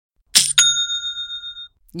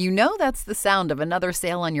You know that's the sound of another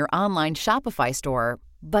sale on your online Shopify store.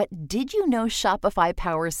 But did you know Shopify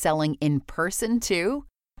powers selling in person too?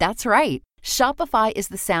 That's right. Shopify is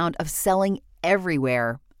the sound of selling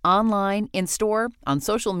everywhere. Online, in-store, on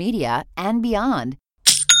social media, and beyond.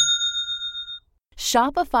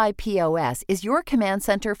 Shopify POS is your command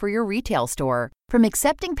center for your retail store. From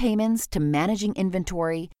accepting payments to managing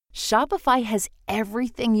inventory, Shopify has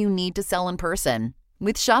everything you need to sell in person.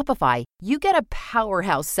 With Shopify, you get a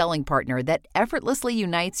powerhouse selling partner that effortlessly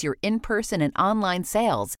unites your in-person and online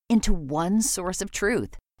sales into one source of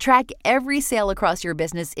truth. Track every sale across your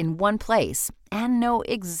business in one place and know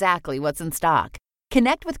exactly what's in stock.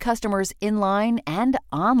 Connect with customers in-line and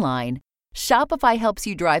online. Shopify helps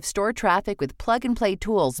you drive store traffic with plug-and-play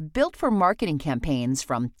tools built for marketing campaigns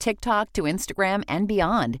from TikTok to Instagram and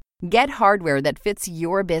beyond. Get hardware that fits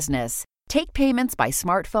your business. Take payments by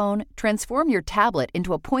smartphone, transform your tablet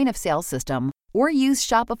into a point-of-sale system, or use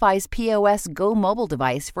Shopify's POS Go mobile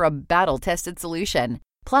device for a battle-tested solution.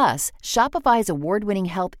 Plus, Shopify's award-winning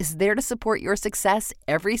help is there to support your success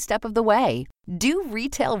every step of the way. Do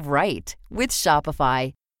retail right with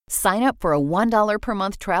Shopify. Sign up for a $1 per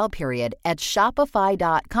month trial period at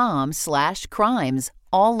shopify.com/crimes,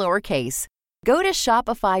 all lowercase. Go to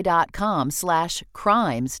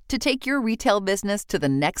shopify.com/crimes to take your retail business to the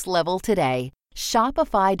next level today.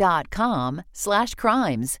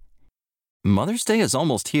 Shopify.com/crimes. Mother's Day is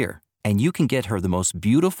almost here, and you can get her the most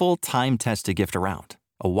beautiful time-tested gift around.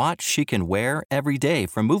 A watch she can wear every day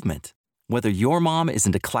from Movement. Whether your mom is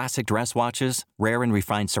into classic dress watches, rare and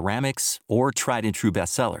refined ceramics, or tried and true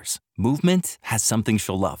bestsellers, Movement has something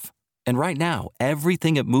she'll love. And right now,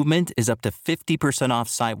 everything at Movement is up to 50% off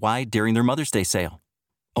site-wide during their Mother's Day sale.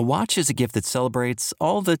 A watch is a gift that celebrates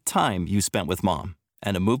all the time you spent with mom.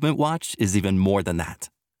 And a Movement watch is even more than that.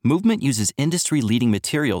 Movement uses industry-leading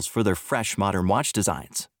materials for their fresh, modern watch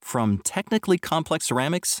designs. From technically complex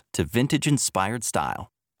ceramics to vintage-inspired style.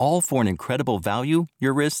 All for an incredible value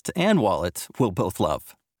your wrist and wallet will both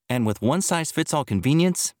love. And with one-size-fits-all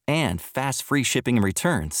convenience and fast free shipping and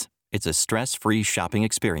returns, it's a stress-free shopping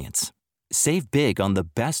experience. Save big on the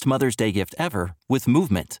best Mother's Day gift ever with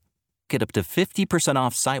Movement. Get up to 50%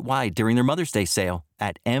 off site-wide during their Mother's Day sale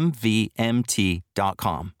at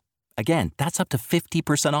MVMT.com. Again, that's up to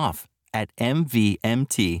 50% off at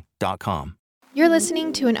MVMT.com. You're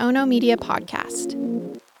listening to an Ono Media podcast.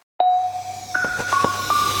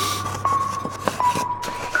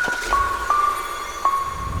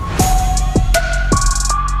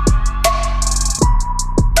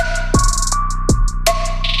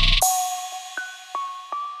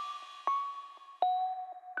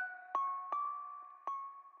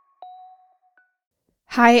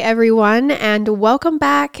 Hi, everyone, and welcome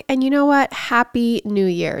back. And you know what? Happy New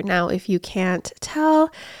Year. Now, if you can't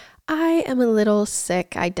tell, I am a little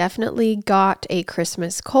sick. I definitely got a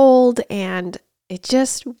Christmas cold and it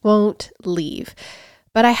just won't leave.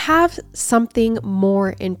 But I have something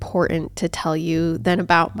more important to tell you than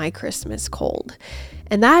about my Christmas cold.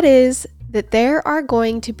 And that is that there are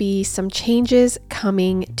going to be some changes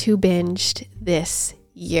coming to Binged this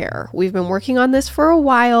year. We've been working on this for a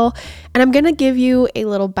while, and I'm going to give you a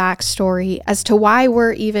little backstory as to why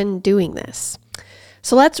we're even doing this.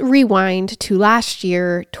 So let's rewind to last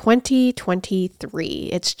year, 2023.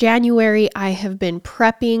 It's January. I have been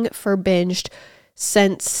prepping for Binged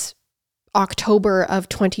since October of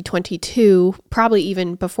 2022, probably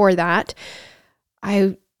even before that.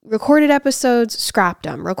 I recorded episodes, scrapped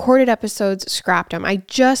them. Recorded episodes, scrapped them. I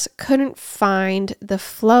just couldn't find the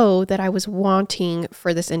flow that I was wanting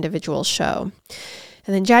for this individual show.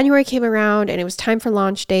 And then January came around and it was time for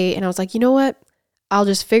launch day. And I was like, you know what? I'll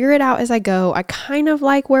just figure it out as I go. I kind of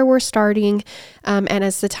like where we're starting. And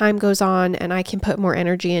as the time goes on and I can put more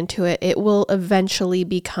energy into it, it will eventually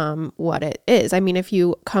become what it is. I mean, if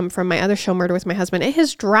you come from my other show, Murder with My Husband, it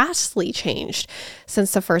has drastically changed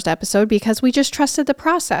since the first episode because we just trusted the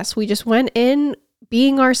process. We just went in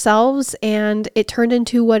being ourselves and it turned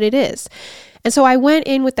into what it is. And so I went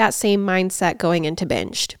in with that same mindset going into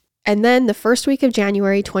Binged. And then the first week of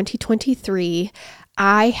January 2023,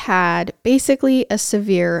 I had basically a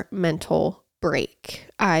severe mental break.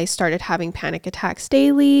 I started having panic attacks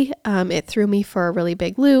daily. It threw me for a really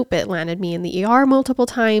big loop. It landed me in the ER multiple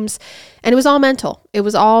times, and it was all mental. It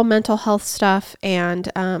was all mental health stuff, and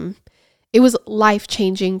it was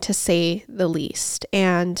life-changing to say the least.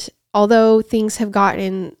 And although things have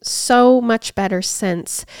gotten so much better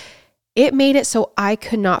since, it made it so I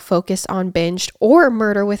could not focus on Binged or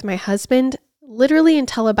Murder with My Husband literally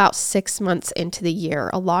until about 6 months into the year.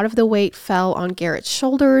 A lot of the weight fell on Garrett's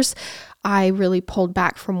shoulders. I really pulled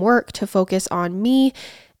back from work to focus on me.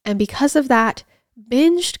 And because of that,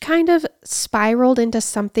 Binged kind of spiraled into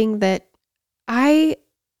something that I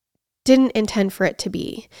didn't intend for it to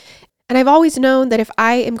be. And I've always known that if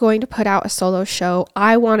I am going to put out a solo show,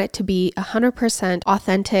 I want it to be 100%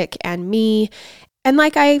 authentic and me. And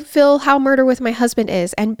like I feel how Murder with My Husband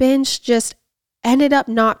is. And Binged just ended up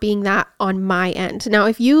not being that on my end. Now,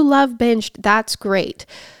 if you love Binged, that's great.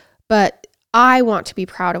 But I want to be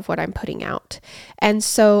proud of what I'm putting out. And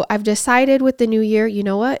so I've decided with the new year, you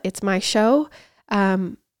know what? It's my show.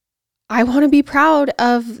 I want to be proud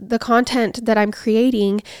of the content that I'm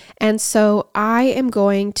creating. And so I am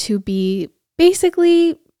going to be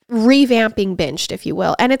basically revamping Binged, if you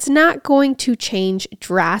will. And it's not going to change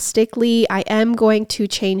drastically. I am going to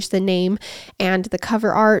change the name and the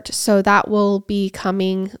cover art. So that will be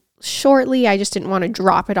coming shortly. I just didn't want to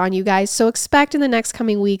drop it on you guys. So expect in the next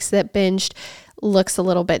coming weeks that Binged looks a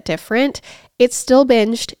little bit different. It's still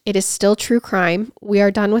Binged. It is still true crime. We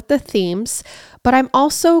are done with the themes, but I'm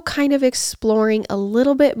also kind of exploring a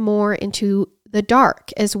little bit more into the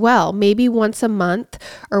dark as well. Maybe once a month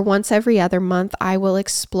or once every other month, I will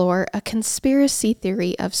explore a conspiracy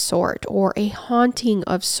theory of sort or a haunting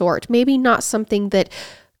of sort. Maybe not something that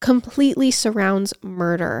completely surrounds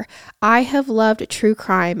murder. I have loved true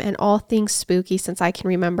crime and all things spooky since I can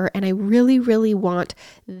remember, and I really, really want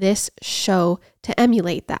this show to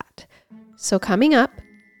emulate that. So coming up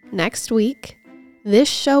next week, this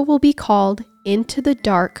show will be called Into the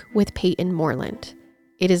Dark with Peyton Moreland.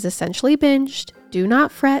 It is essentially binged. Do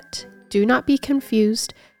not fret. Do not be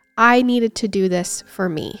confused. I needed to do this for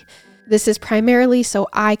me. This is primarily so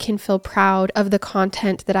I can feel proud of the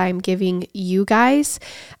content that I'm giving you guys.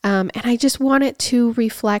 And I just want it to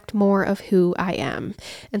reflect more of who I am.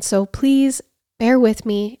 And so please bear with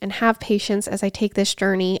me and have patience as I take this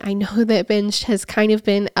journey. I know that Binged has kind of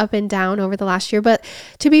been up and down over the last year, but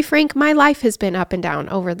to be frank, my life has been up and down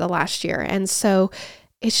over the last year. And so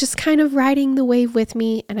it's just kind of riding the wave with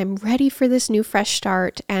me, and I'm ready for this new fresh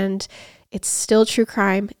start. And it's still true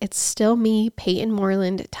crime. It's still me, Peyton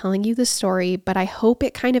Moreland, telling you the story, but I hope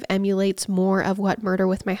it kind of emulates more of what Murder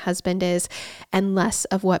with My Husband is and less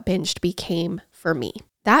of what Binged became for me.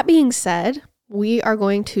 That being said, we are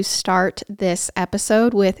going to start this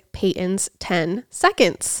episode with Peyton's 10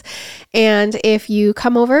 seconds. And if you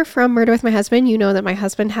come over from Murder with My Husband, you know that my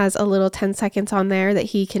husband has a little 10 seconds on there that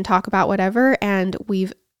he can talk about whatever. And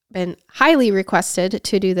we've been highly requested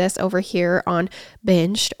to do this over here on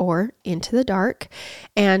Binged or Into the Dark.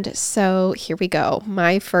 And so here we go.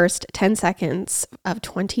 My first 10 seconds of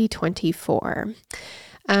 2024.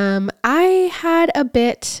 I had a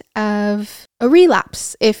bit of a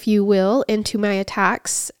relapse, if you will, into my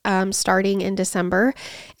attacks starting in December.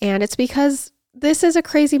 And it's because this is a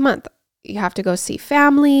crazy month. You have to go see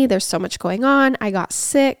family. There's so much going on. I got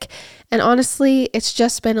sick. And honestly, it's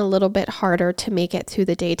just been a little bit harder to make it through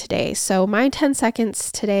the day to day. So my 10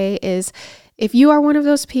 seconds today is, if you are one of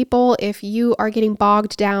those people, if you are getting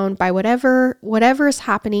bogged down by whatever is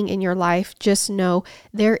happening in your life, just know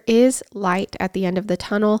there is light at the end of the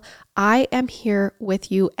tunnel. I am here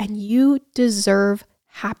with you, and you deserve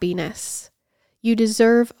happiness. You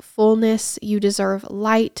deserve fullness. You deserve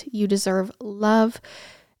light. You deserve love.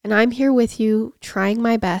 And I'm here with you, trying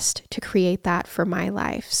my best to create that for my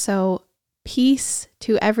life. So peace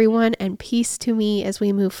to everyone and peace to me as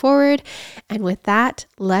we move forward. And with that,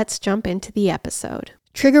 let's jump into the episode.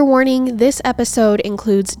 Trigger warning, this episode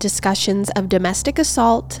includes discussions of domestic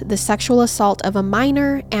assault, the sexual assault of a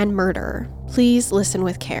minor, and murder. Please listen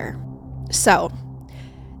with care. So,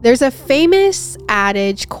 there's a famous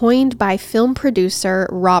adage coined by film producer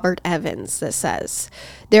Robert Evans that says,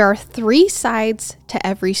 there are 3 sides to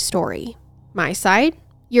every story: my side,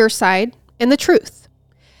 your side, and the truth.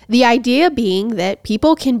 The idea being that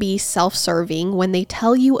people can be self-serving when they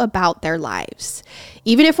tell you about their lives.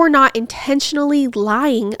 Even if we're not intentionally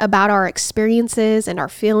lying about our experiences and our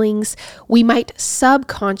feelings, we might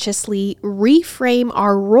subconsciously reframe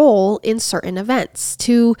our role in certain events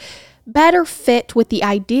to better fit with the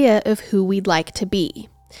idea of who we'd like to be.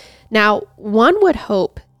 Now, one would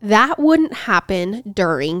hope that wouldn't happen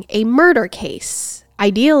during a murder case.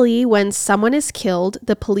 Ideally, when someone is killed,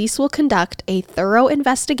 the police will conduct a thorough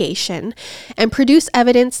investigation and produce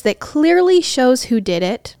evidence that clearly shows who did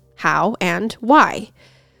it, how, and why.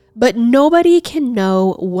 But nobody can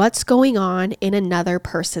know what's going on in another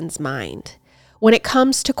person's mind. When it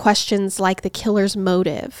comes to questions like the killer's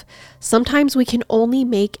motive, sometimes we can only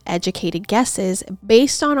make educated guesses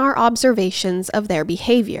based on our observations of their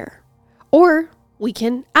behavior. Or we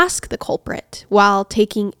can ask the culprit while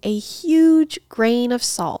taking a huge grain of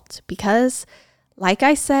salt because, like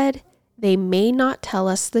I said, they may not tell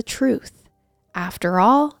us the truth. After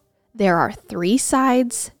all, there are 3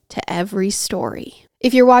 sides to every story.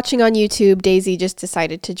 If you're watching on YouTube, Daisy just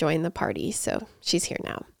decided to join the party, so she's here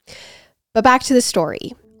now. But back to the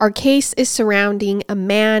story. Our case is surrounding a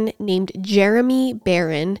man named Jeremy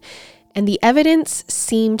Barron, and the evidence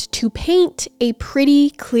seemed to paint a pretty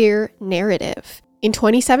clear narrative. In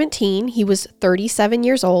 2017, he was 37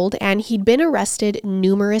 years old, and he'd been arrested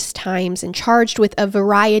numerous times and charged with a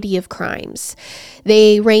variety of crimes.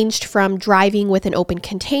 They ranged from driving with an open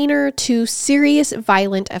container to serious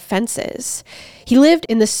violent offenses. He lived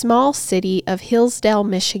in the small city of Hillsdale,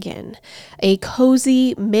 Michigan, a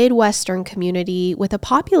cozy Midwestern community with a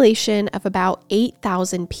population of about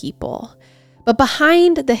 8,000 people. But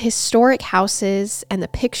behind the historic houses and the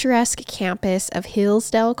picturesque campus of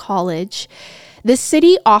Hillsdale College, the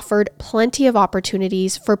city offered plenty of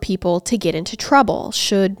opportunities for people to get into trouble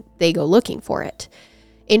should they go looking for it.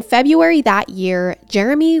 In February that year,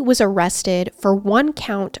 Jeremy was arrested for 1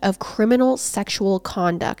 count of criminal sexual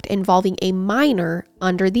conduct involving a minor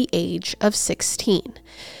under the age of 16.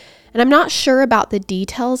 And I'm not sure about the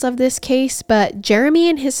details of this case, but Jeremy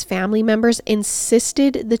and his family members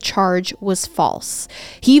insisted the charge was false.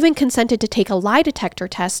 He even consented to take a lie detector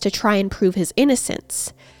test to try and prove his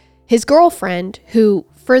innocence. His girlfriend, who,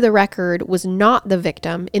 for the record, was not the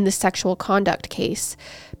victim in the sexual conduct case,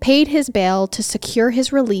 paid his bail to secure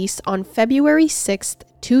his release on February 6,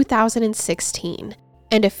 2016.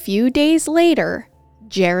 And a few days later,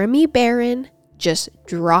 Jeremy Barron just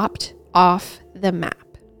dropped off the map.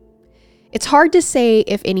 It's hard to say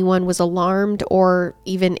if anyone was alarmed or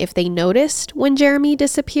even if they noticed when Jeremy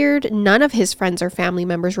disappeared. None of his friends or family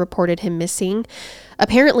members reported him missing.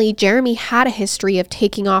 Apparently, Jeremy had a history of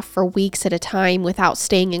taking off for weeks at a time without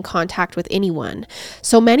staying in contact with anyone.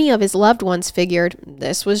 So many of his loved ones figured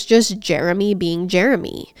this was just Jeremy being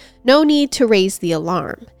Jeremy. No need to raise the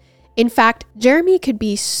alarm. In fact, Jeremy could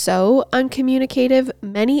be so uncommunicative,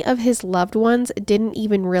 many of his loved ones didn't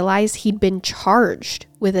even realize he'd been charged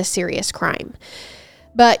with a serious crime.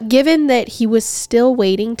 But given that he was still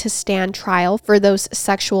waiting to stand trial for those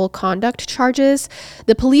sexual conduct charges,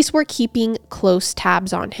 the police were keeping close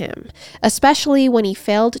tabs on him, especially when he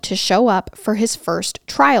failed to show up for his first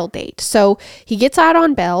trial date. So he gets out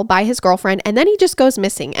on bail by his girlfriend, and then he just goes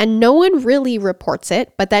missing, and no one really reports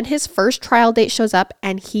it, but then his first trial date shows up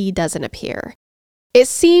and he doesn't appear. It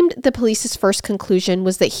seemed the police's first conclusion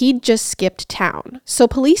was that he'd just skipped town, so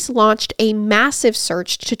police launched a massive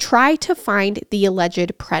search to try to find the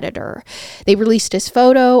alleged predator. They released his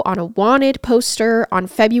photo on a wanted poster on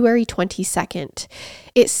February 22nd.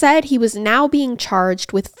 It said he was now being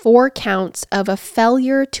charged with 4 counts of a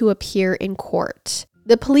failure to appear in court.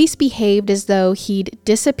 The police behaved as though he'd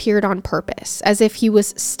disappeared on purpose, as if he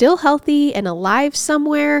was still healthy and alive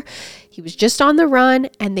somewhere. He was just on the run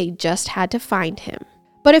and they just had to find him.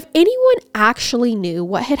 But if anyone actually knew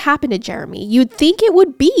what had happened to Jeremy, you'd think it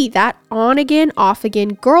would be that on-again, off-again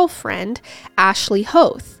girlfriend, Ashley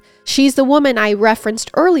Hoth. She's the woman I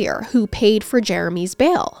referenced earlier who paid for Jeremy's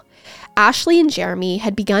bail. Ashley and Jeremy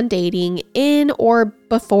had begun dating in or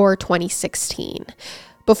before 2016.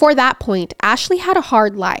 Before that point, Ashley had a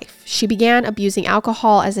hard life. She began abusing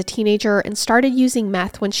alcohol as a teenager and started using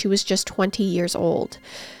meth when she was just 20 years old.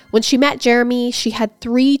 When she met Jeremy, she had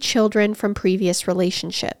 3 children from previous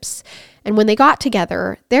relationships. And when they got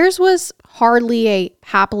together, theirs was hardly a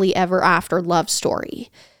happily ever after love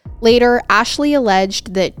story. Later, Ashley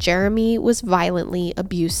alleged that Jeremy was violently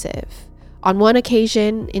abusive. On one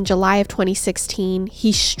occasion, in July of 2016,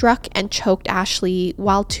 he struck and choked Ashley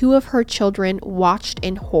while 2 of her children watched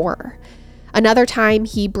in horror. Another time,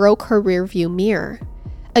 he broke her rearview mirror.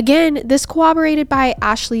 Again, this corroborated by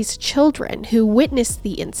Ashley's children who witnessed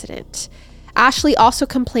the incident. Ashley also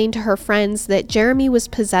complained to her friends that Jeremy was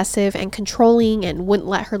possessive and controlling and wouldn't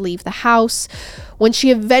let her leave the house. When she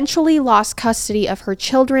eventually lost custody of her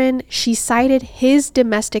children, she cited his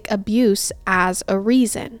domestic abuse as a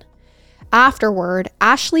reason. Afterward,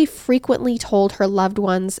 Ashley frequently told her loved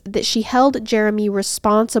ones that she held Jeremy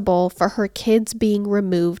responsible for her kids being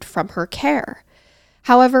removed from her care.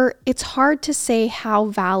 However, it's hard to say how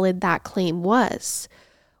valid that claim was.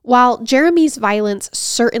 While Jeremy's violence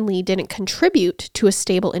certainly didn't contribute to a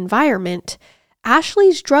stable environment,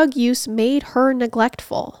 Ashley's drug use made her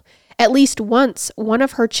neglectful. At least once, one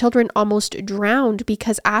of her children almost drowned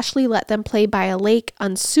because Ashley let them play by a lake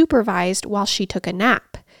unsupervised while she took a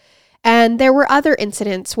nap. And there were other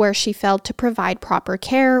incidents where she failed to provide proper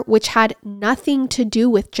care, which had nothing to do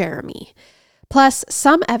with Jeremy. Plus,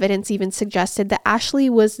 some evidence even suggested that Ashley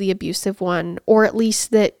was the abusive one, or at least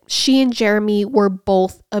that she and Jeremy were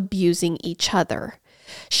both abusing each other.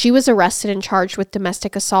 She was arrested and charged with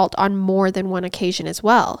domestic assault on more than one occasion as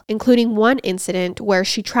well, including one incident where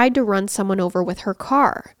she tried to run someone over with her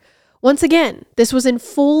car. Once again, this was in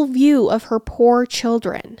full view of her poor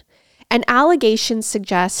children. And allegations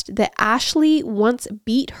suggest that Ashley once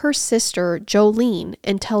beat her sister, Jolene,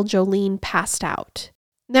 until Jolene passed out.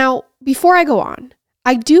 Now, before I go on,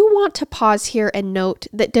 I do want to pause here and note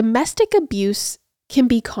that domestic abuse can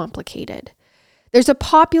be complicated. There's a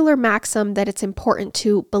popular maxim that it's important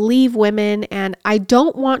to believe women, and I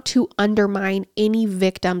don't want to undermine any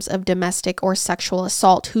victims of domestic or sexual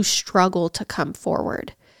assault who struggle to come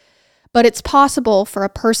forward. But it's possible for a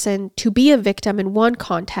person to be a victim in one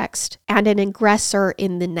context and an aggressor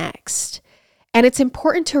in the next. And it's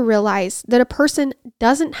important to realize that a person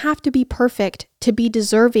doesn't have to be perfect to be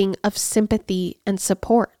deserving of sympathy and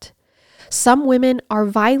support. Some women are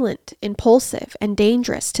violent, impulsive, and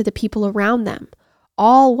dangerous to the people around them,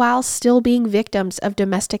 all while still being victims of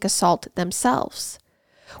domestic assault themselves.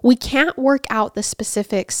 We can't work out the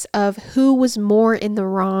specifics of who was more in the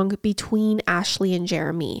wrong between Ashley and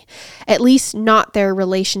Jeremy, at least not their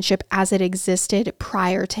relationship as it existed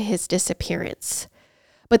prior to his disappearance.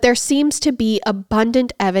 But there seems to be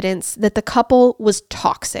abundant evidence that the couple was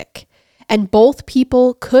toxic, and both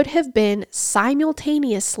people could have been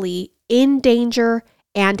simultaneously in danger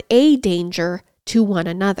and a danger to one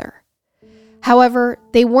another. However,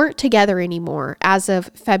 they weren't together anymore as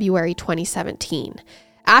of February 2017.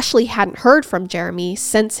 Ashley hadn't heard from Jeremy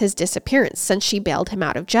since his disappearance, since she bailed him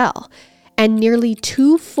out of jail. And nearly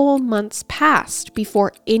 2 full months passed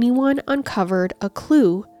before anyone uncovered a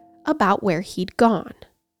clue about where he'd gone.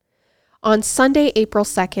 On Sunday, April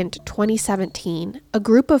 2nd, 2017, a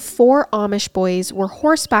group of 4 Amish boys were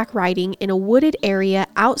horseback riding in a wooded area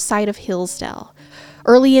outside of Hillsdale.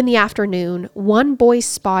 Early in the afternoon, one boy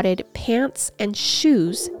spotted pants and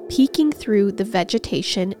shoes peeking through the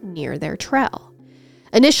vegetation near their trail.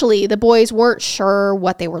 Initially, the boys weren't sure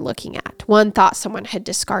what they were looking at. One thought someone had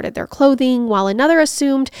discarded their clothing, while another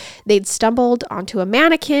assumed they'd stumbled onto a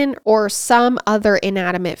mannequin or some other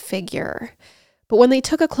inanimate figure. But when they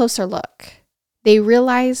took a closer look, they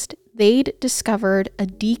realized they'd discovered a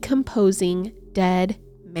decomposing dead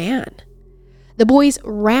man. The boys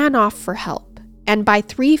ran off for help, and by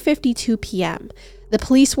 3:52 p.m., the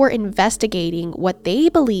police were investigating what they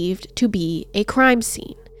believed to be a crime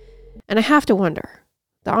scene. And I have to wonder,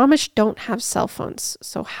 the Amish don't have cell phones,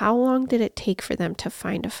 so how long did it take for them to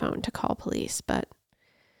find a phone to call police? But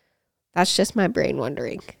that's just my brain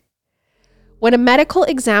wondering. When a medical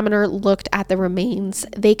examiner looked at the remains,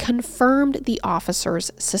 they confirmed the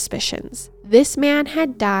officer's suspicions. This man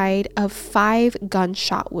had died of 5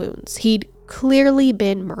 gunshot wounds. He'd clearly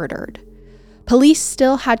been murdered. Police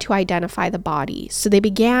still had to identify the body, so they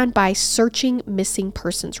began by searching missing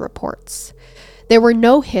persons reports. There were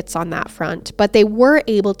no hits on that front, but they were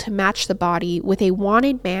able to match the body with a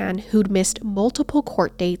wanted man who'd missed multiple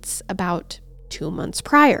court dates about 2 months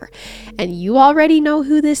prior. And you already know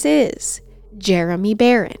who this is, Jeremy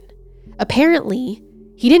Barron. Apparently,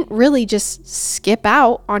 he didn't really just skip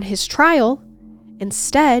out on his trial.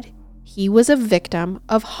 Instead, he was a victim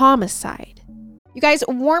of homicide. You guys,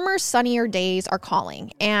 warmer, sunnier days are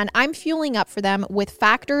calling, and I'm fueling up for them with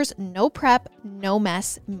Factor's no prep, no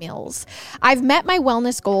mess meals. I've met my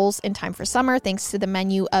wellness goals in time for summer thanks to the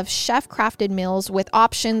menu of chef-crafted meals with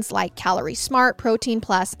options like Calorie Smart, Protein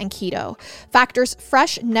Plus, and Keto. Factor's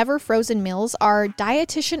fresh, never frozen meals are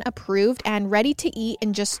dietitian approved and ready to eat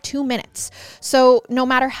in just 2 minutes. So no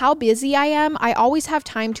matter how busy I am, I always have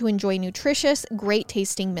time to enjoy nutritious, great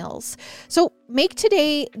tasting meals. So make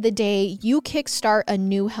today the day you kickstart a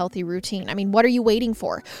new healthy routine. I mean, what are you waiting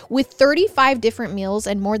for? With 35 different meals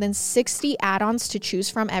and more than 60 add-ons to choose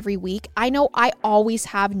from every week, I know I always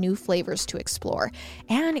have new flavors to explore.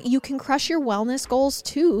 And you can crush your wellness goals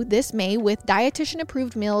too this May with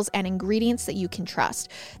dietitian-approved meals and ingredients that you can trust.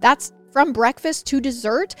 That's from breakfast to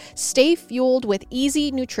dessert. Stay fueled with easy,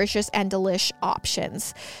 nutritious, and delish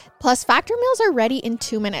options. Plus, Factor meals are ready in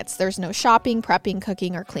 2 minutes. There's no shopping, prepping,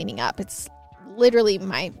 cooking, or cleaning up. It's literally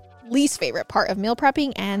my least favorite part of meal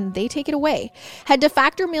prepping, and they take it away. Head to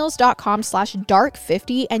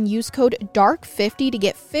factormeals.com/dark50 and use code DARK50 to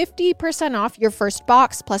get 50% off your first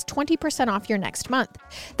box plus 20% off your next month.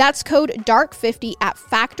 That's code DARK50 at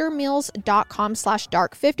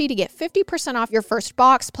factormeals.com/dark50 to get 50% off your first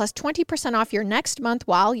box plus 20% off your next month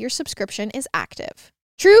while your subscription is active.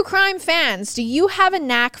 True crime fans, do you have a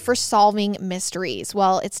knack for solving mysteries?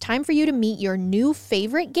 Well, it's time for you to meet your new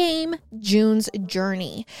favorite game, June's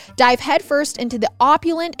Journey. Dive headfirst into the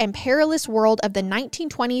opulent and perilous world of the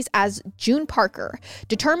 1920s as June Parker,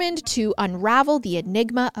 determined to unravel the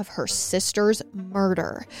enigma of her sister's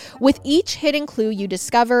murder. With each hidden clue you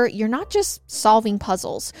discover, you're not just solving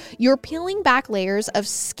puzzles. You're peeling back layers of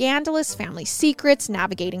scandalous family secrets,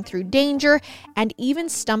 navigating through danger, and even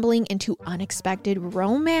stumbling into unexpected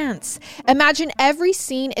romance. Imagine every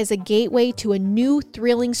scene is a gateway to a new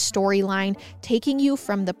thrilling storyline, taking you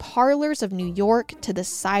from the parlors of New York to the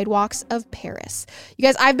sidewalks of Paris. You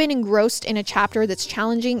guys, I've been engrossed in a chapter that's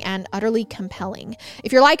challenging and utterly compelling.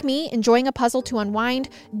 If you're like me, enjoying a puzzle to unwind,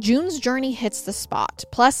 June's Journey hits the spot.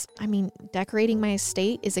 Plus, decorating my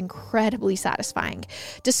estate is incredibly satisfying.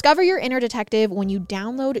 Discover your inner detective when you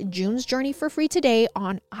download June's Journey for free today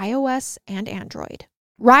on iOS and Android.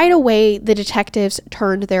 Right away, the detectives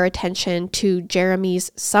turned their attention to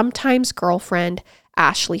Jeremy's sometimes girlfriend,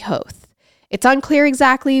 Ashley Hoth. It's unclear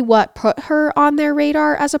exactly what put her on their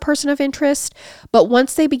radar as a person of interest, but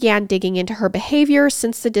once they began digging into her behavior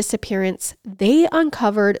since the disappearance, they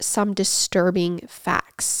uncovered some disturbing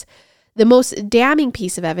facts. The most damning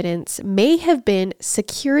piece of evidence may have been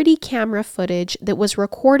security camera footage that was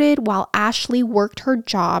recorded while Ashley worked her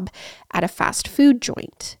job at a fast food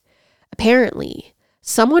joint. Apparently,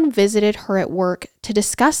 someone visited her at work to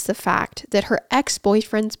discuss the fact that her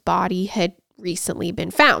ex-boyfriend's body had recently been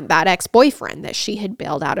found, that ex-boyfriend that she had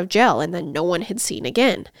bailed out of jail and then no one had seen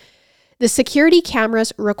again. The security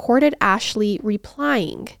cameras recorded Ashley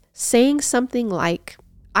replying, saying something like,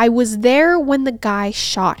 "I was there when the guy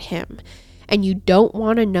shot him, and you don't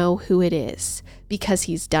want to know who it is because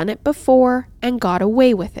he's done it before and got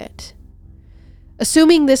away with it."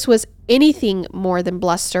 Assuming this was anything more than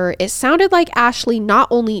bluster, it sounded like Ashley not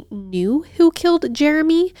only knew who killed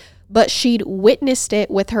Jeremy, but she'd witnessed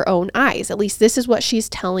it with her own eyes. At least this is what she's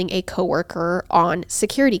telling a coworker on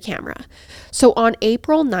security camera. So on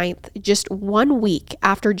April 9th, just 1 week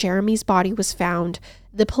after Jeremy's body was found,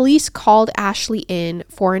 the police called Ashley in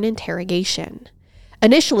for an interrogation.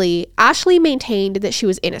 Initially, Ashley maintained that she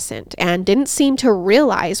was innocent and didn't seem to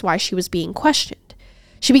realize why she was being questioned.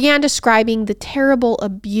 She began describing the terrible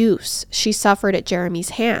abuse she suffered at Jeremy's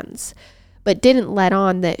hands, but didn't let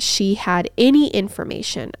on that she had any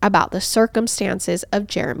information about the circumstances of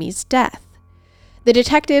Jeremy's death. The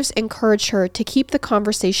detectives encouraged her to keep the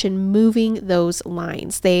conversation moving those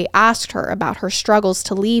lines. They asked her about her struggles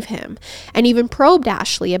to leave him, and even probed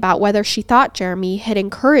Ashley about whether she thought Jeremy had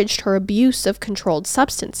encouraged her abuse of controlled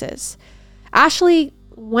substances. Ashley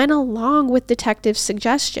went along with detectives'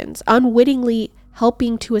 suggestions, unwittingly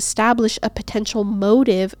helping to establish a potential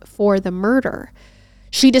motive for the murder.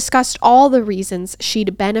 She discussed all the reasons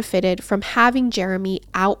she'd benefited from having Jeremy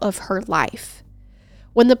out of her life.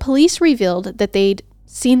 When the police revealed that they'd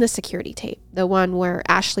seen the security tape, the one where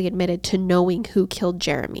Ashley admitted to knowing who killed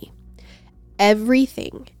Jeremy,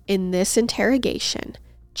 everything in this interrogation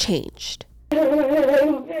changed.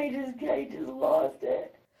 I just lost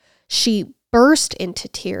it. She burst into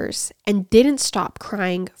tears and didn't stop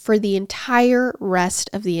crying for the entire rest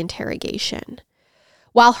of the interrogation.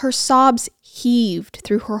 While her sobs heaved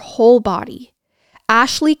through her whole body,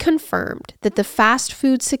 Ashley confirmed that the fast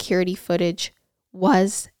food security footage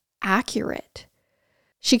was accurate.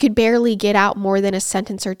 She could barely get out more than a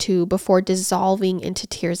sentence or two before dissolving into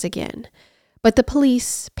tears again, but the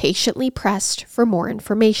police patiently pressed for more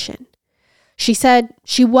information. She said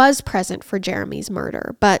she was present for Jeremy's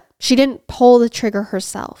murder, but she didn't pull the trigger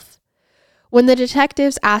herself. When the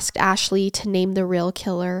detectives asked Ashley to name the real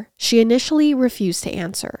killer, she initially refused to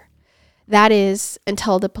answer. That is,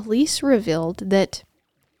 until the police revealed that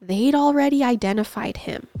they'd already identified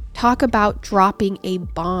him. Talk about dropping a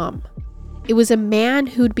bomb. It was a man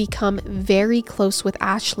who'd become very close with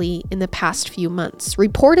Ashley in the past few months,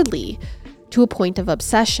 reportedly to a point of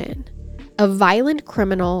obsession. A violent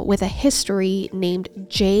criminal with a history named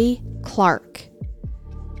Jay Clark.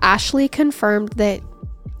 Ashley confirmed that,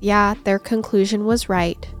 their conclusion was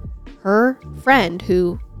right. Her friend,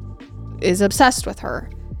 who is obsessed with her,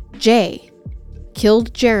 Jay,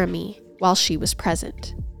 killed Jeremy while she was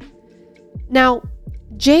present. Now,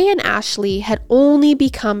 Jay and Ashley had only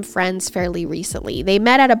become friends fairly recently. They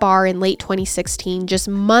met at a bar in late 2016, just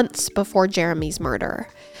months before Jeremy's murder.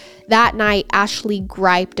 That night, Ashley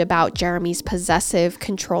griped about Jeremy's possessive,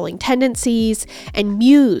 controlling tendencies and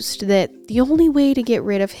mused that the only way to get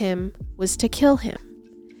rid of him was to kill him.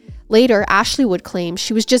 Later, Ashley would claim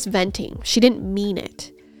she was just venting. She didn't mean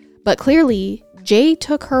it. But clearly, Jay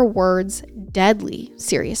took her words deadly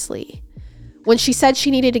seriously. When she said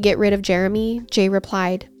she needed to get rid of Jeremy, Jay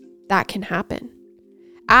replied, "That can happen."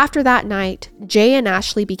 After that night, Jay and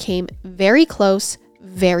Ashley became very close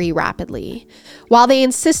very rapidly. While they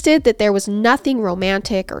insisted that there was nothing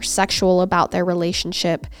romantic or sexual about their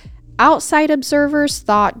relationship, outside observers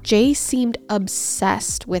thought Jay seemed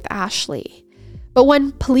obsessed with Ashley. But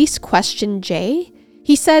when police questioned Jay,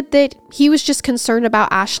 he said that he was just concerned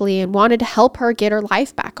about Ashley and wanted to help her get her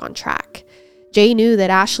life back on track. Jay knew that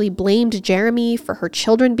Ashley blamed Jeremy for her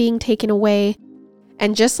children being taken away.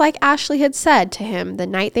 And just like Ashley had said to him the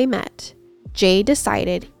night they met, Jay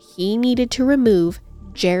decided he needed to remove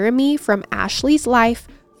Jeremy from Ashley's life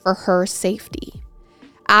for her safety.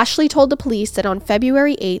 Ashley told the police that on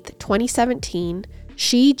February 8th, 2017,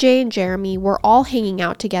 she, Jay, and Jeremy were all hanging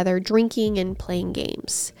out together, drinking and playing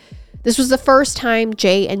games. This was the first time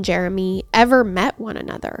Jay and Jeremy ever met one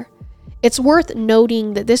another. It's worth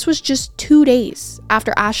noting that this was just 2 days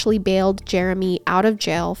after Ashley bailed Jeremy out of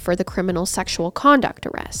jail for the criminal sexual conduct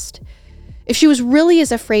arrest. If she was really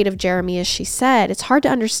as afraid of Jeremy as she said, it's hard to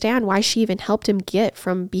understand why she even helped him get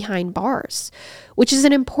from behind bars, which is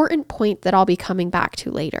an important point that I'll be coming back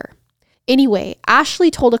to later. Anyway,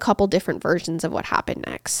 Ashley told a couple different versions of what happened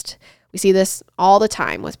next. We see this all the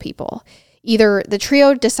time with people. Either the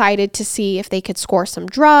trio decided to see if they could score some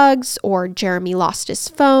drugs, or Jeremy lost his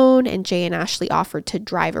phone and Jay and Ashley offered to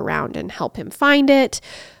drive around and help him find it.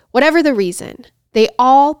 Whatever the reason, they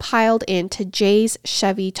all piled into Jay's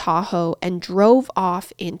Chevy Tahoe and drove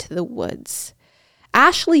off into the woods.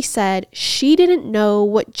 Ashley said she didn't know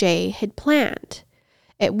what Jay had planned.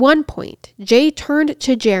 At one point, Jay turned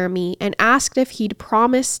to Jeremy and asked if he'd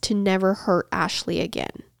promised to never hurt Ashley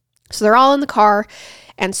again. So they're all in the car,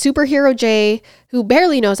 and superhero Jay, who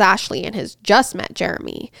barely knows Ashley and has just met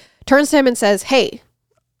Jeremy, turns to him and says, "Hey,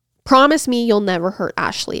 promise me you'll never hurt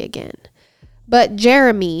Ashley again." But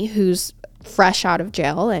Jeremy, who's fresh out of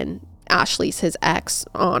jail and Ashley's his ex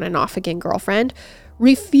on and off again girlfriend,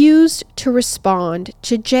 refused to respond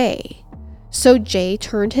to Jay. So Jay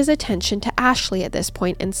turned his attention to Ashley at this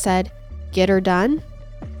point and said, "Get her done?"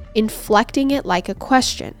 inflecting it like a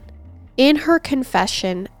question. In her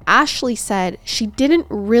confession, Ashley said she didn't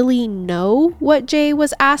really know what Jay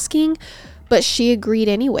was asking, but she agreed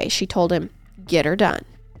anyway. She told him, "Get her done."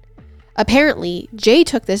 Apparently, Jay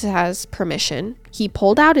took this as permission. He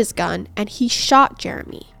pulled out his gun and he shot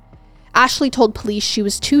Jeremy. Ashley told police she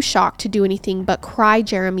was too shocked to do anything but cry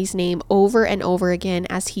Jeremy's name over and over again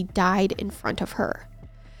as he died in front of her.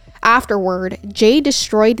 Afterward, Jay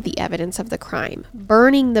destroyed the evidence of the crime,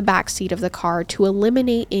 burning the backseat of the car to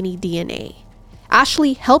eliminate any DNA.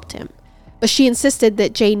 Ashley helped him, but she insisted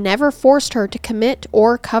that Jay never forced her to commit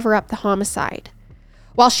or cover up the homicide.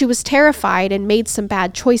 While she was terrified and made some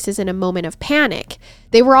bad choices in a moment of panic,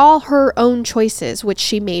 they were all her own choices, which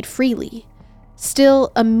she made freely.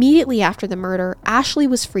 Still, immediately after the murder, Ashley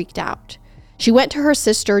was freaked out. She went to her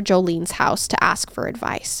sister Jolene's house to ask for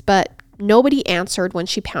advice, but nobody answered when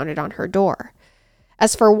she pounded on her door.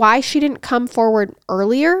 As for why she didn't come forward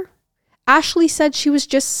earlier, Ashley said she was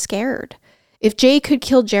just scared. If Jay could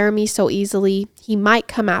kill Jeremy so easily, he might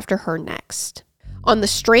come after her next. On the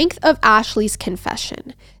strength of Ashley's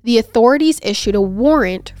confession, the authorities issued a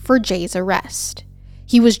warrant for Jay's arrest.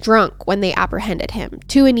 He was drunk when they apprehended him,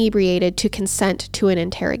 too inebriated to consent to an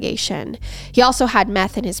interrogation. He also had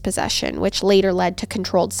meth in his possession, which later led to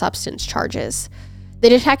controlled substance charges. The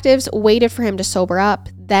detectives waited for him to sober up,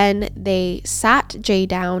 then they sat Jay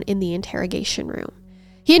down in the interrogation room.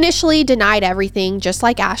 He initially denied everything, just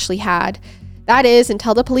like Ashley had. That is,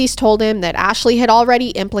 until the police told him that Ashley had already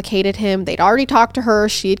implicated him, they'd already talked to her,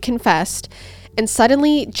 she had confessed, and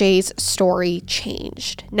suddenly Jay's story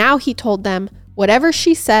changed. Now he told them, whatever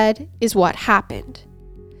she said is what happened.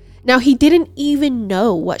 Now he didn't even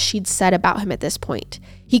know what she'd said about him at this point.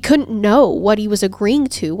 He couldn't know what he was agreeing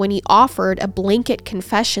to when he offered a blanket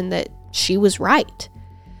confession that she was right.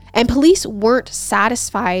 And police weren't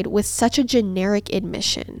satisfied with such a generic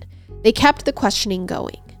admission. They kept the questioning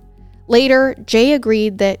going. Later, Jay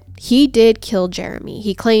agreed that he did kill Jeremy.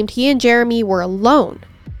 He claimed he and Jeremy were alone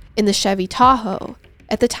in the Chevy Tahoe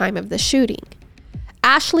at the time of the shooting.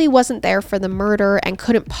 Ashley wasn't there for the murder and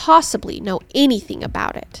couldn't possibly know anything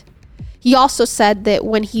about it. He also said that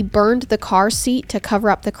when he burned the car seat to cover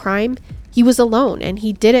up the crime, he was alone and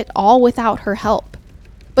he did it all without her help.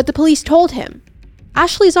 But the police told him,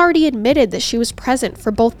 Ashley's already admitted that she was present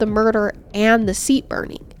for both the murder and the seat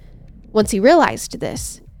burning. Once he realized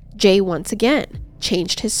this, Jay once again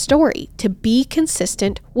changed his story to be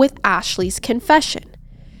consistent with Ashley's confession.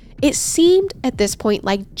 It seemed at this point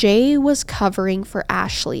like Jay was covering for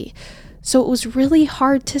Ashley, so it was really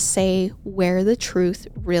hard to say where the truth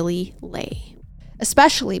really lay.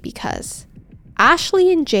 especially because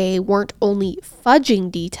Ashley and Jay weren't only fudging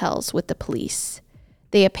details with the police,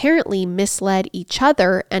 they apparently misled each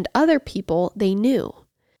other and other people they knew.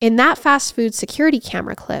 In that fast food security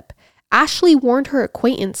camera clip, Ashley warned her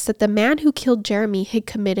acquaintance that the man who killed Jeremy had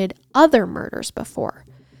committed other murders before.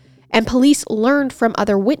 And police learned from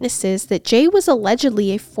other witnesses that Jay was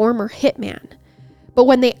allegedly a former hitman. But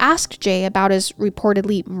when they asked Jay about his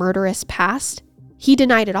reportedly murderous past, he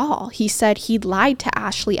denied it all. He said he'd lied to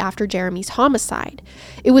Ashley after Jeremy's homicide.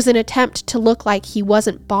 It was an attempt to look like he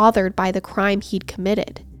wasn't bothered by the crime he'd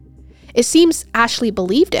committed. It seems Ashley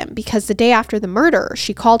believed him because the day after the murder,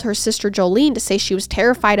 she called her sister Jolene to say she was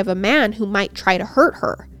terrified of a man who might try to hurt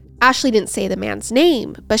her. Ashley didn't say the man's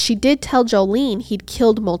name, but she did tell Jolene he'd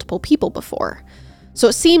killed multiple people before. So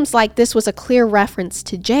it seems like this was a clear reference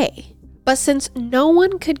to Jay. But since no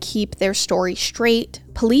one could keep their story straight,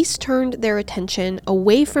 police turned their attention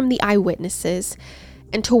away from the eyewitnesses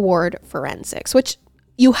and toward forensics, which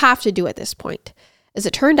you have to do at this point. As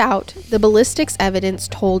it turned out, the ballistics evidence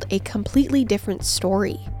told a completely different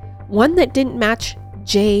story, one that didn't match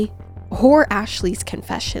Jay or Ashley's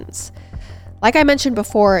confessions. Like I mentioned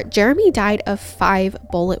before, Jeremy died of 5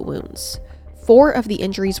 bullet wounds. 4 of the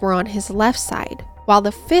injuries were on his left side, while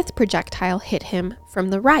the 5th projectile hit him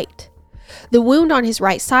from the right. The wound on his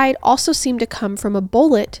right side also seemed to come from a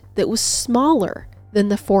bullet that was smaller than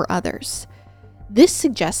the 4 others. This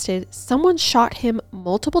suggested someone shot him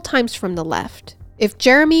multiple times from the left. If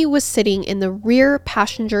Jeremy was sitting in the rear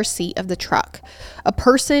passenger seat of the truck, a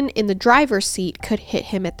person in the driver's seat could hit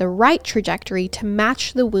him at the right trajectory to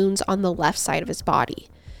match the wounds on the left side of his body.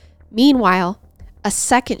 Meanwhile, a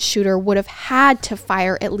second shooter would have had to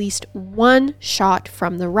fire at least 1 shot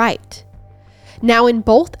from the right. Now, in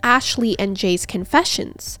both Ashley and Jay's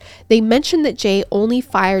confessions, they mentioned that Jay only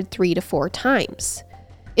fired 3 to 4 times.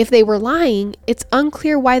 If they were lying, it's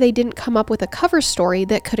unclear why they didn't come up with a cover story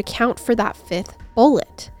that could account for that 5th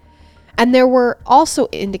bullet. And there were also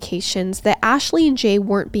indications that Ashley and Jay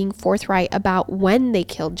weren't being forthright about when they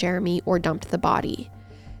killed Jeremy or dumped the body.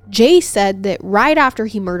 Jay said that right after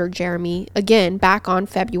he murdered Jeremy, again back on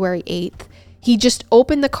February 8th, he just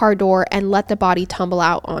opened the car door and let the body tumble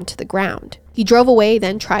out onto the ground. He drove away,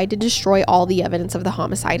 then tried to destroy all the evidence of the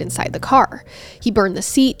homicide inside the car. He burned the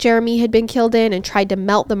seat Jeremy had been killed in and tried to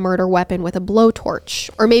melt the murder weapon with a blowtorch,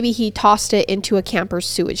 or maybe he tossed it into a camper's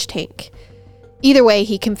sewage tank. Either way,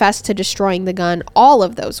 he confessed to destroying the gun all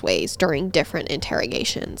of those ways during different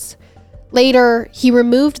interrogations. Later, he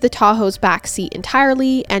removed the Tahoe's back seat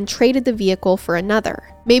entirely and traded the vehicle for another.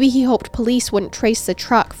 Maybe he hoped police wouldn't trace the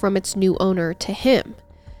truck from its new owner to him.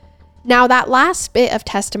 Now, that last bit of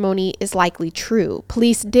testimony is likely true.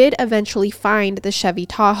 Police did eventually find the Chevy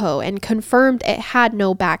Tahoe and confirmed it had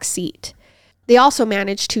no back seat. They also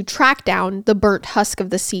managed to track down the burnt husk of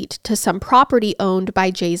the seat to some property owned by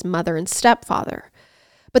Jay's mother and stepfather.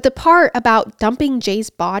 But the part about dumping Jay's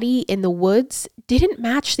body in the woods didn't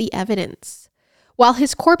match the evidence. While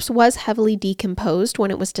his corpse was heavily decomposed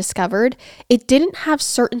when it was discovered, it didn't have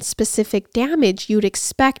certain specific damage you'd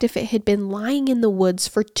expect if it had been lying in the woods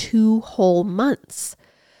for 2 whole months.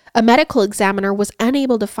 A medical examiner was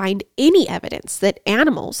unable to find any evidence that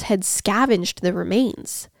animals had scavenged the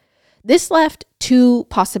remains. This left 2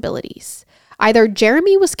 possibilities. Either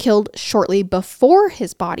Jeremy was killed shortly before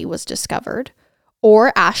his body was discovered,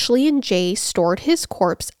 or Ashley and Jay stored his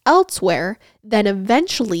corpse elsewhere, then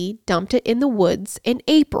eventually dumped it in the woods in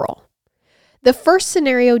April. The first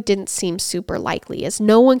scenario didn't seem super likely, as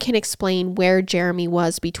no one can explain where Jeremy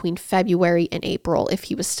was between February and April if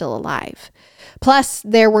he was still alive. Plus,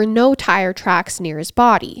 there were no tire tracks near his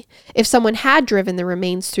body. If someone had driven the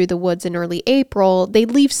remains through the woods in early April,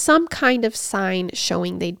 they'd leave some kind of sign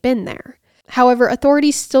showing they'd been there. However,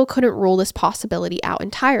 authorities still couldn't rule this possibility out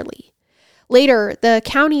entirely. Later, the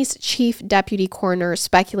county's chief deputy coroner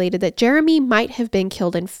speculated that Jeremy might have been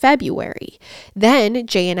killed in February. Then,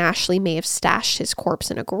 Jay and Ashley may have stashed his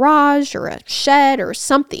corpse in a garage or a shed or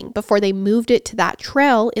something before they moved it to that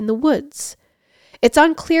trail in the woods. It's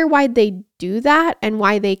unclear why they do that and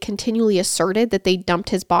why they continually asserted that they dumped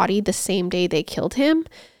his body the same day they killed him.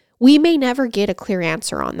 We may never get a clear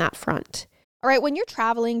answer on that front. All right, when you're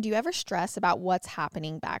traveling, do you ever stress about what's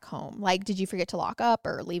happening back home? Like, did you forget to lock up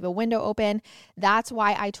or leave a window open? That's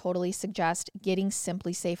why I totally suggest getting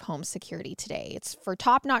SimpliSafe Home Security today. It's for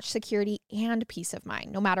top-notch security and peace of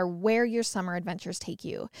mind, no matter where your summer adventures take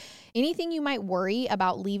you. Anything you might worry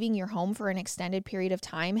about leaving your home for an extended period of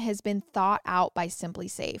time has been thought out by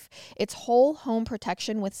SimpliSafe. It's whole home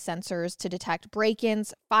protection with sensors to detect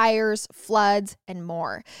break-ins, fires, floods, and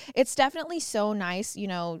more. It's definitely so nice,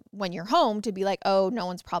 when you're home to be like, oh, no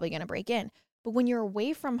one's probably going to break in. But when you're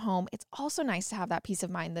away from home, it's also nice to have that peace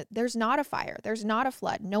of mind that there's not a fire, there's not a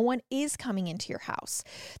flood, no one is coming into your house.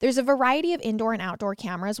 There's a variety of indoor and outdoor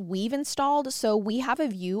cameras we've installed, so we have a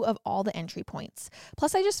view of all the entry points.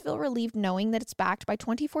 Plus, I just feel relieved knowing that it's backed by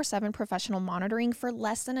 24/7 professional monitoring for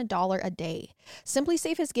less than $1 a day.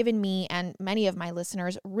 SimpliSafe has given me and many of my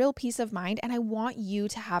listeners real peace of mind, and I want you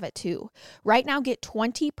to have it too. Right now, get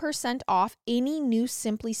 20% off any new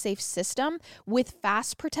SimpliSafe system with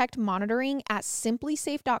Fast Protect monitoring at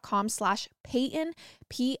simplisafe.com/Payton,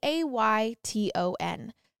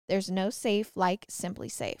 Payton. There's no safe like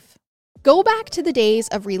SimpliSafe. Go back to the days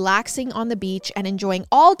of relaxing on the beach and enjoying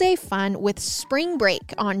all-day fun with Spring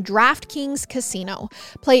Break on DraftKings Casino.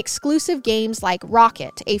 Play exclusive games like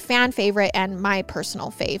Rocket, a fan favorite and my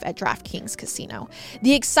personal fave at DraftKings Casino.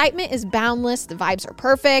 The excitement is boundless, the vibes are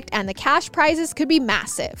perfect, and the cash prizes could be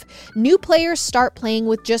massive. New players start playing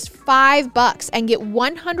with just $5 and get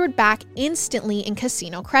 $100 back instantly in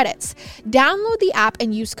casino credits. Download the app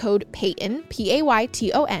and use code PAYTON,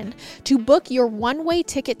 Payton, to book your one-way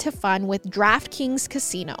ticket to fun with DraftKings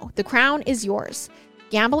Casino. The crown is yours.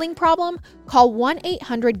 Gambling problem? Call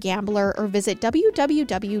 1-800-GAMBLER or visit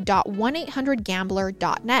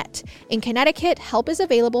www.1800gambler.net. In Connecticut, help is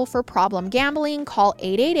available for problem gambling. Call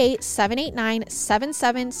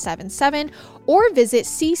 888-789-7777 or visit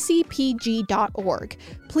ccpg.org.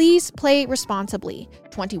 Please play responsibly.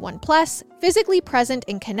 21 plus, physically present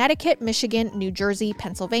in Connecticut, Michigan, New Jersey,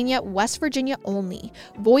 Pennsylvania, West Virginia only.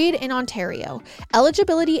 Void in Ontario.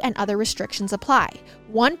 Eligibility and other restrictions apply.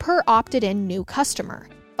 1 per opted-in new customer.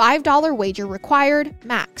 $5 wager required,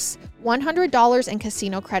 max. $100 in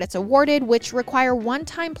casino credits awarded, which require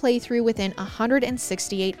one-time playthrough within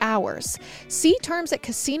 168 hours. See terms at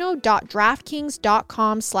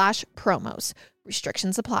casino.draftkings.com/promos.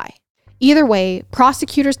 Restrictions apply. Either way,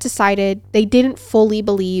 prosecutors decided they didn't fully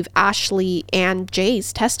believe Ashley and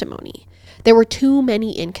Jay's testimony. There were too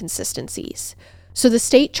many inconsistencies. So the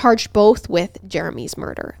state charged both with Jeremy's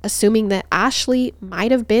murder, assuming that Ashley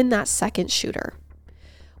might have been that second shooter.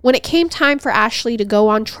 When it came time for Ashley to go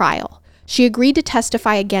on trial, she agreed to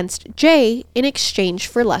testify against Jay in exchange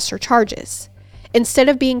for lesser charges. Instead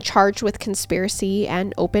of being charged with conspiracy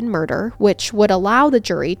and open murder, which would allow the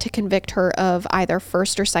jury to convict her of either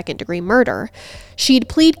first or second degree murder, she'd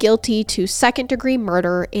plead guilty to second degree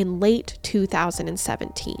murder in late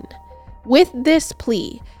 2017. With this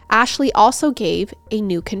plea, Ashley also gave a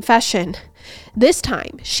new confession. This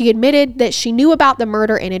time, she admitted that she knew about the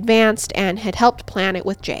murder in advance and had helped plan it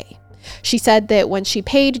with Jay. She said that when she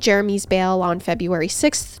paid Jeremy's bail on February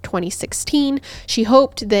 6, 2016, she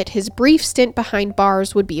hoped that his brief stint behind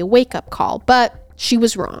bars would be a wake-up call, but she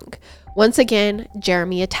was wrong. Once again,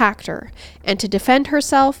 Jeremy attacked her, and to defend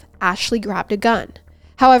herself, Ashley grabbed a gun.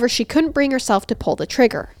 However, she couldn't bring herself to pull the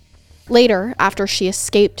trigger. Later, after she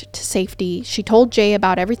escaped to safety, she told Jay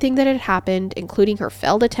about everything that had happened, including her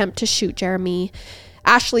failed attempt to shoot Jeremy.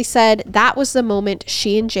 Ashley said that was the moment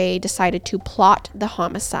she and Jay decided to plot the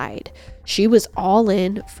homicide. She was all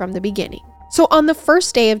in from the beginning. So on the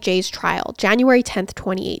first day of Jay's trial, January 10th,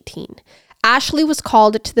 2018, Ashley was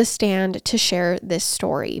called to the stand to share this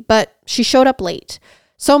story, but she showed up late.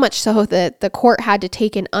 So much so that the court had to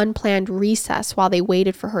take an unplanned recess while they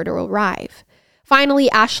waited for her to arrive. Finally,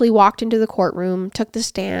 Ashley walked into the courtroom, took the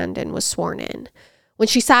stand, and was sworn in. When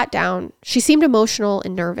she sat down, she seemed emotional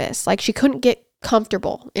and nervous, like she couldn't get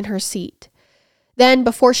comfortable in her seat. Then,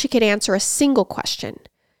 before she could answer a single question,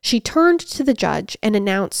 she turned to the judge and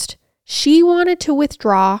announced she wanted to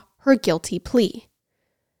withdraw her guilty plea.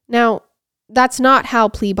 Now, that's not how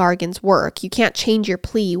plea bargains work. You can't change your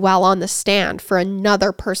plea while on the stand for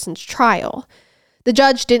another person's trial. The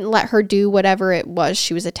judge didn't let her do whatever it was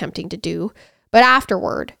she was attempting to do, but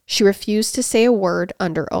afterward, she refused to say a word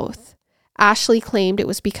under oath. Ashley claimed it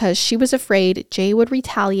was because she was afraid Jay would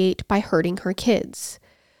retaliate by hurting her kids,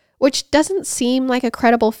 which doesn't seem like a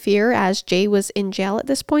credible fear as Jay was in jail at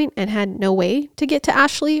this point and had no way to get to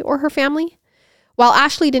Ashley or her family. While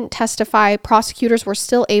Ashley didn't testify, prosecutors were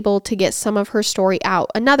still able to get some of her story out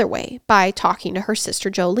another way by talking to her sister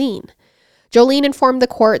Jolene. Jolene informed the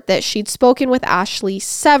court that she'd spoken with Ashley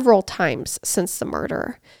several times since the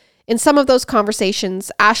murder. In some of those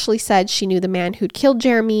conversations, Ashley said she knew the man who'd killed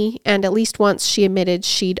Jeremy, and at least once she admitted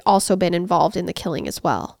she'd also been involved in the killing as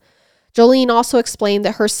well. Jolene also explained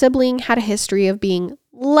that her sibling had a history of being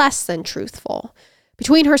less than truthful.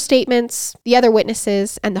 Between her statements, the other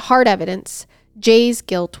witnesses, and the hard evidence, Jay's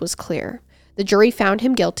guilt was clear. The jury found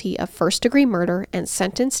him guilty of first-degree murder and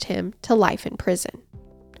sentenced him to life in prison.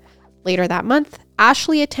 Later that month,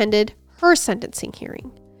 Ashley attended her sentencing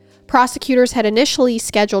hearing. Prosecutors had initially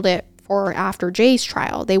scheduled it or after Jay's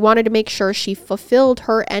trial. They wanted to make sure she fulfilled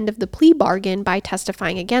her end of the plea bargain by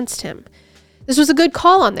testifying against him. This was a good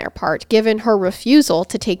call on their part, given her refusal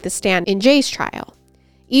to take the stand in Jay's trial.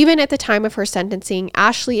 Even at the time of her sentencing,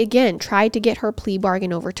 Ashley again tried to get her plea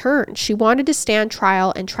bargain overturned. She wanted to stand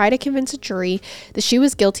trial and try to convince a jury that she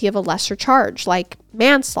was guilty of a lesser charge, like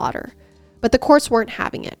manslaughter. But the courts weren't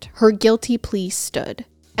having it. Her guilty plea stood.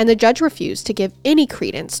 And the judge refused to give any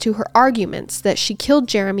credence to her arguments that she killed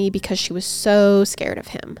Jeremy because she was so scared of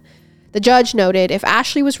him. The judge noted if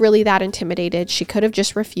Ashley was really that intimidated, she could have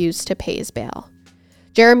just refused to pay his bail.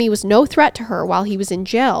 Jeremy was no threat to her while he was in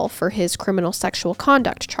jail for his criminal sexual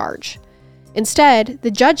conduct charge. Instead,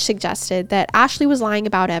 the judge suggested that Ashley was lying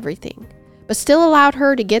about everything, but still allowed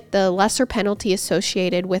her to get the lesser penalty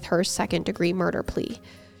associated with her second-degree murder plea.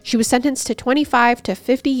 She was sentenced to 25 to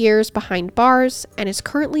 50 years behind bars and is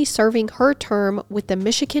currently serving her term with the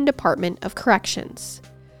Michigan Department of Corrections.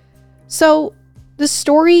 So, the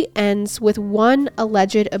story ends with one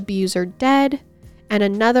alleged abuser dead and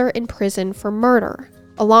another in prison for murder,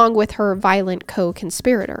 along with her violent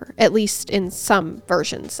co-conspirator, at least in some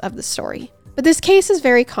versions of the story. But this case is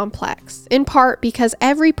very complex, in part because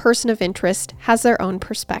every person of interest has their own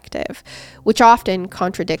perspective, which often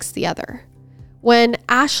contradicts the other. When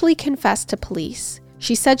Ashley confessed to police,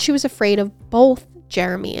 she said she was afraid of both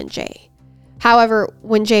Jeremy and Jay. However,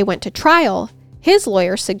 when Jay went to trial, his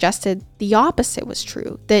lawyer suggested the opposite was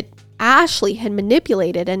true, that Ashley had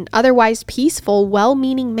manipulated an otherwise peaceful,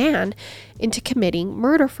 well-meaning man into committing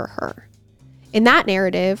murder for her. In that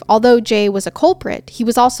narrative, although Jay was a culprit, he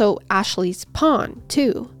was also Ashley's pawn,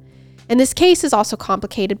 too. And this case is also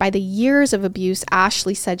complicated by the years of abuse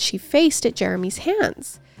Ashley said she faced at Jeremy's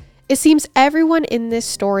hands. It seems everyone in this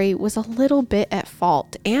story was a little bit at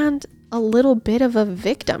fault and a little bit of a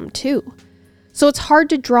victim, too. So it's hard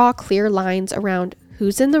to draw clear lines around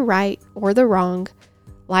who's in the right or the wrong.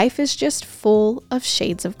 Life is just full of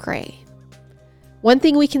shades of gray. One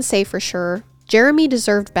thing we can say for sure, Jeremy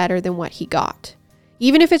deserved better than what he got.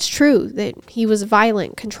 Even if it's true that he was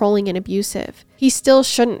violent, controlling, and abusive, he still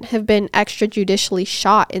shouldn't have been extrajudicially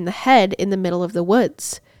shot in the head in the middle of the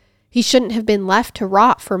woods. He shouldn't have been left to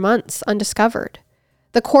rot for months undiscovered.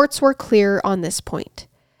 The courts were clear on this point.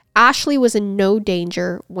 Ashley was in no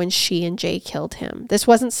danger when she and Jay killed him. This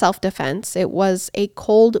wasn't self-defense. It was a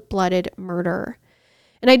cold-blooded murder.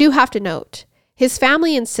 And I do have to note, his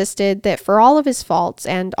family insisted that for all of his faults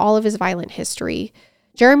and all of his violent history,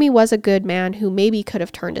 Jeremy was a good man who maybe could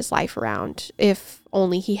have turned his life around, if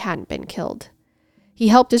only he hadn't been killed. He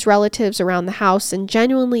helped his relatives around the house and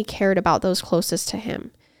genuinely cared about those closest to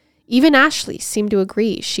him. Even Ashley seemed to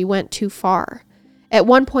agree she went too far. At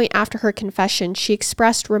one point after her confession, she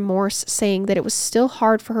expressed remorse, saying that it was still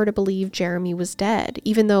hard for her to believe Jeremy was dead,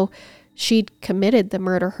 even though she'd committed the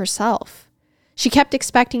murder herself. She kept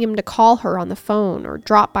expecting him to call her on the phone or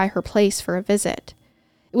drop by her place for a visit.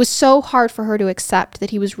 It was so hard for her to accept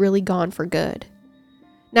that he was really gone for good.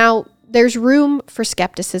 Now, there's room for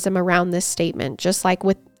skepticism around this statement, just like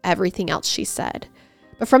with everything else she said.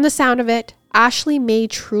 But from the sound of it, Ashley may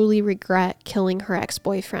truly regret killing her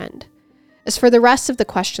ex-boyfriend. As for the rest of the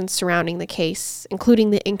questions surrounding the case, including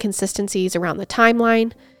the inconsistencies around the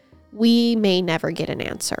timeline, we may never get an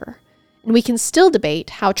answer. And we can still debate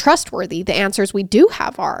how trustworthy the answers we do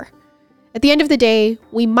have are. At the end of the day,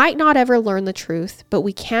 we might not ever learn the truth, but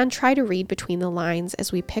we can try to read between the lines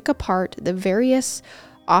as we pick apart the various,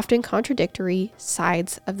 often contradictory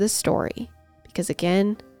sides of the story. Because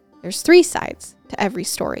again, there's 3 sides to every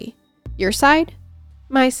story. Your side,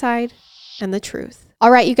 my side, and the truth.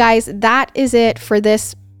 All right, you guys, that is it for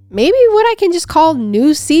this, maybe what I can just call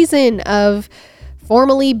new season of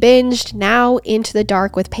Formally Binged Now Into the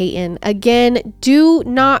Dark with Peyton. Again, do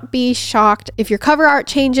not be shocked if your cover art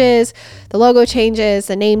changes, the logo changes,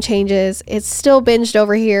 the name changes. It's still binged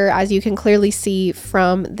over here, as you can clearly see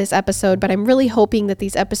from this episode, but I'm really hoping that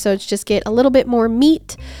these episodes just get a little bit more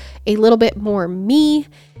meat, a little bit more me,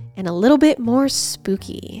 and a little bit more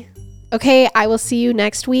spooky. Okay, I will see you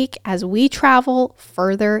next week as we travel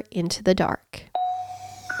further into the dark.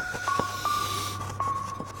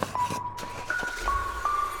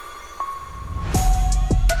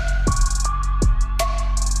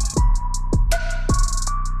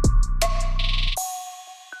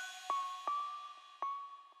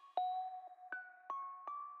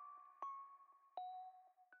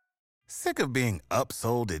 Sick of being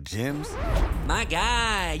upsold at gyms? My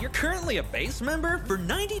guy, you're currently a base member? For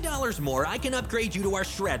 $90 more, I can upgrade you to our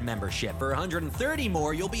Shred membership. For $130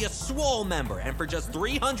 more, you'll be a Swole member. And for just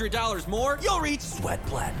 $300 more, you'll reach Sweat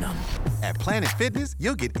Platinum. At Planet Fitness,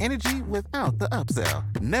 you'll get energy without the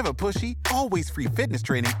upsell. Never pushy, always free fitness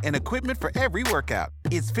training and equipment for every workout.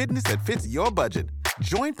 It's fitness that fits your budget.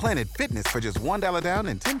 Join Planet Fitness for just $1 down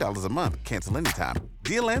and $10 a month. Cancel anytime.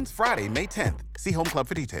 Deal ends Friday, May 10th. See Home Club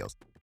for details.